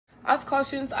as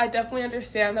cautions, I definitely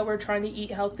understand that we're trying to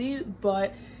eat healthy,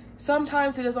 but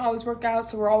sometimes it doesn't always work out,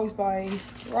 so we're always buying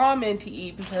ramen to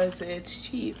eat because it's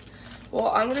cheap. Well,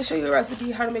 I'm going to show you a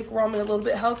recipe how to make ramen a little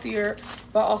bit healthier,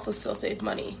 but also still save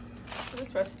money.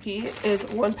 This recipe is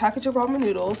 1 package of ramen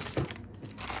noodles.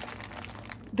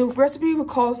 The recipe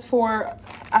calls for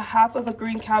a half of a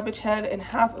green cabbage head and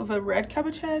half of a red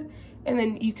cabbage head, and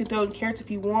then you can throw in carrots if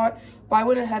you want. But I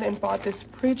went ahead and bought this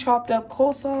pre-chopped up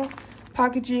coleslaw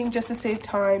packaging just to save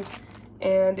time,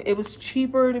 and it was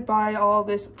cheaper to buy all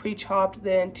this pre-chopped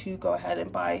than to go ahead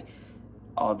and buy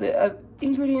all the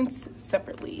ingredients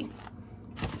separately.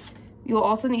 You'll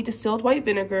also need distilled white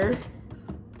vinegar,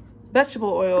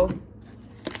 vegetable oil,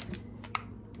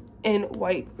 and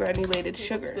white granulated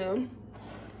sugar. Spoon,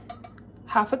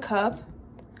 half a cup,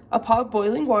 a pot of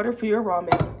boiling water for your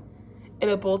ramen, and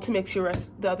a bowl to mix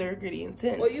the other ingredients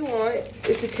in. What you want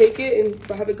is to take it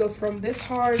and have it go from this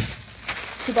hard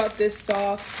to about this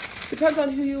soft. Depends on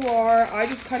who you are. I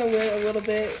just kind of went a little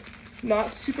bit,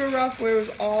 not super rough where it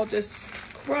was all just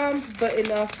crumbs, but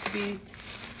enough to be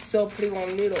still pretty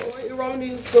long noodles. Your ramen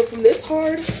noodles go from this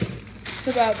hard to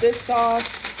about this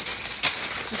soft.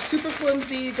 Just super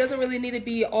flimsy. It doesn't really need to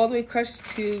be all the way crushed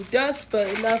to dust, but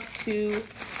enough to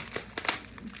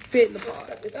fit in the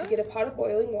pot. Is to get a pot of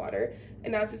boiling water,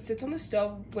 and as it sits on the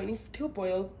stove waiting to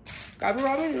boil, grab your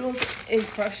ramen noodles and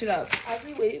crush it up. As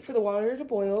we wait for the water to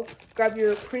boil, grab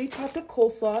your pre-chopped up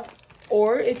coleslaw,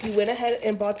 or if you went ahead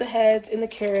and bought the heads and the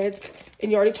carrots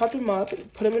and you already chopped them up,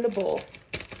 put them in a bowl.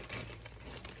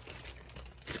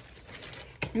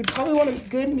 You'd probably want a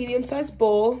good medium-sized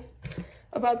bowl,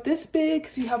 about this big,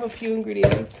 because you have a few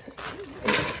ingredients.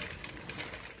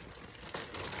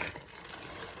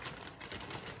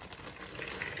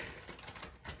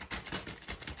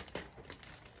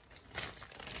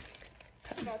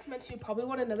 Not to mention, you probably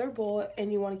want another bowl,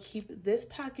 and you want to keep this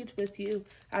package with you,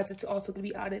 as it's also going to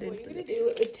be added into. What you're going to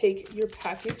do is take your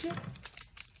package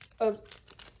of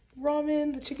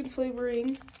ramen, the chicken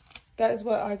flavoring, that is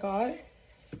what I got,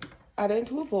 add it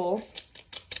into a bowl.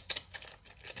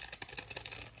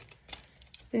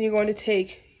 Then you're going to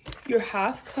take your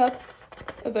half cup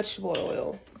of vegetable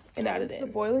oil and add it in. The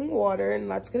boiling water, and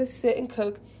that's going to sit and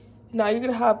cook. Now you're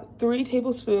going to have 3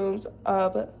 tablespoons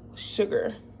of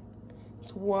sugar.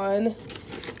 It's 1.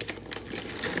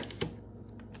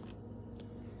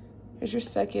 Here's your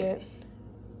second.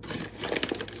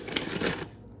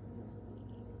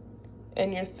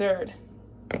 And your third.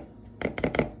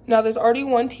 Now there's already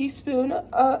 1 teaspoon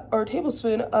or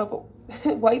tablespoon of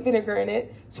white vinegar in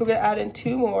it, so we're gonna add in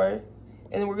 2 more, and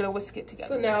then we're gonna whisk it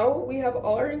together. So now we have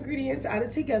all our ingredients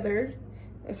added together,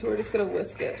 and so we're just gonna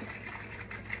whisk it.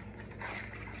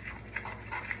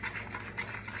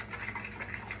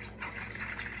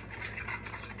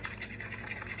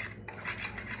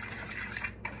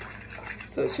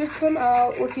 So it should come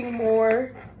out looking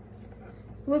more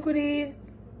liquidy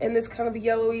and this kind of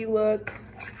yellowy look.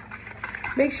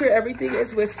 Make sure everything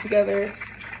is whisked together.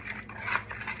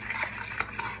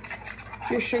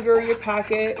 Your sugar, your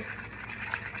packet,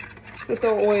 with the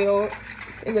oil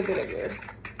and the vinegar.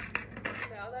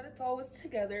 Now that it's all whisked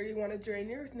together, you want to drain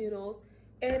your noodles,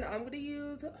 and I'm going to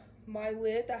use my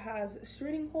lid that has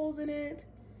straining holes in it,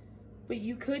 but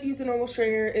you could use a normal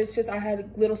strainer. It's just I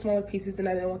had little smaller pieces and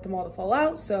I didn't want them all to fall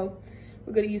out, so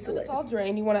we're going to use the lid. It's all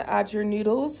drained. You want to add your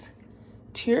noodles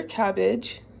to your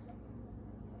cabbage.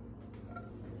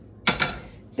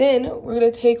 Then we're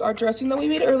going to take our dressing that we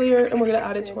made earlier and we're going to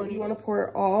add it to our noodles. You want to pour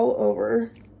it all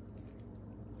over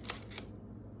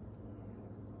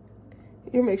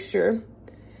your mixture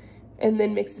and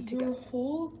then mix it together. Your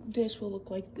whole dish will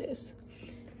look like this.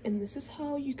 And this is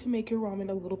how you can make your ramen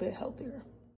a little bit healthier.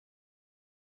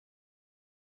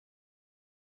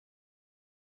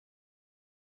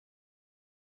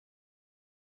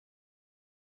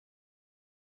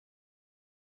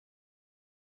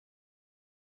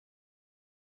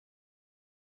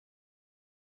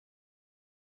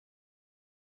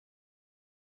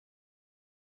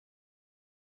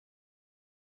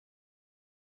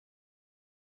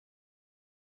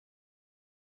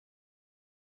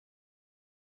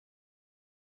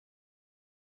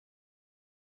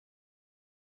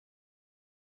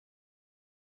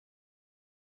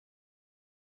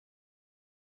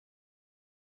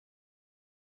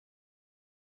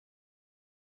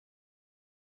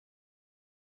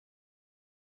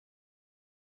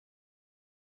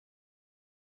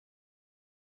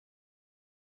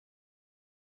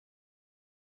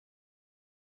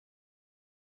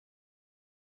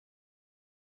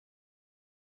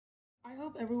 I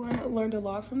hope everyone learned a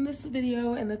lot from this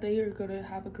video and that they are going to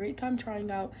have a great time trying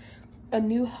out a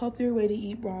new healthier way to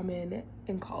eat ramen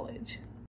in college.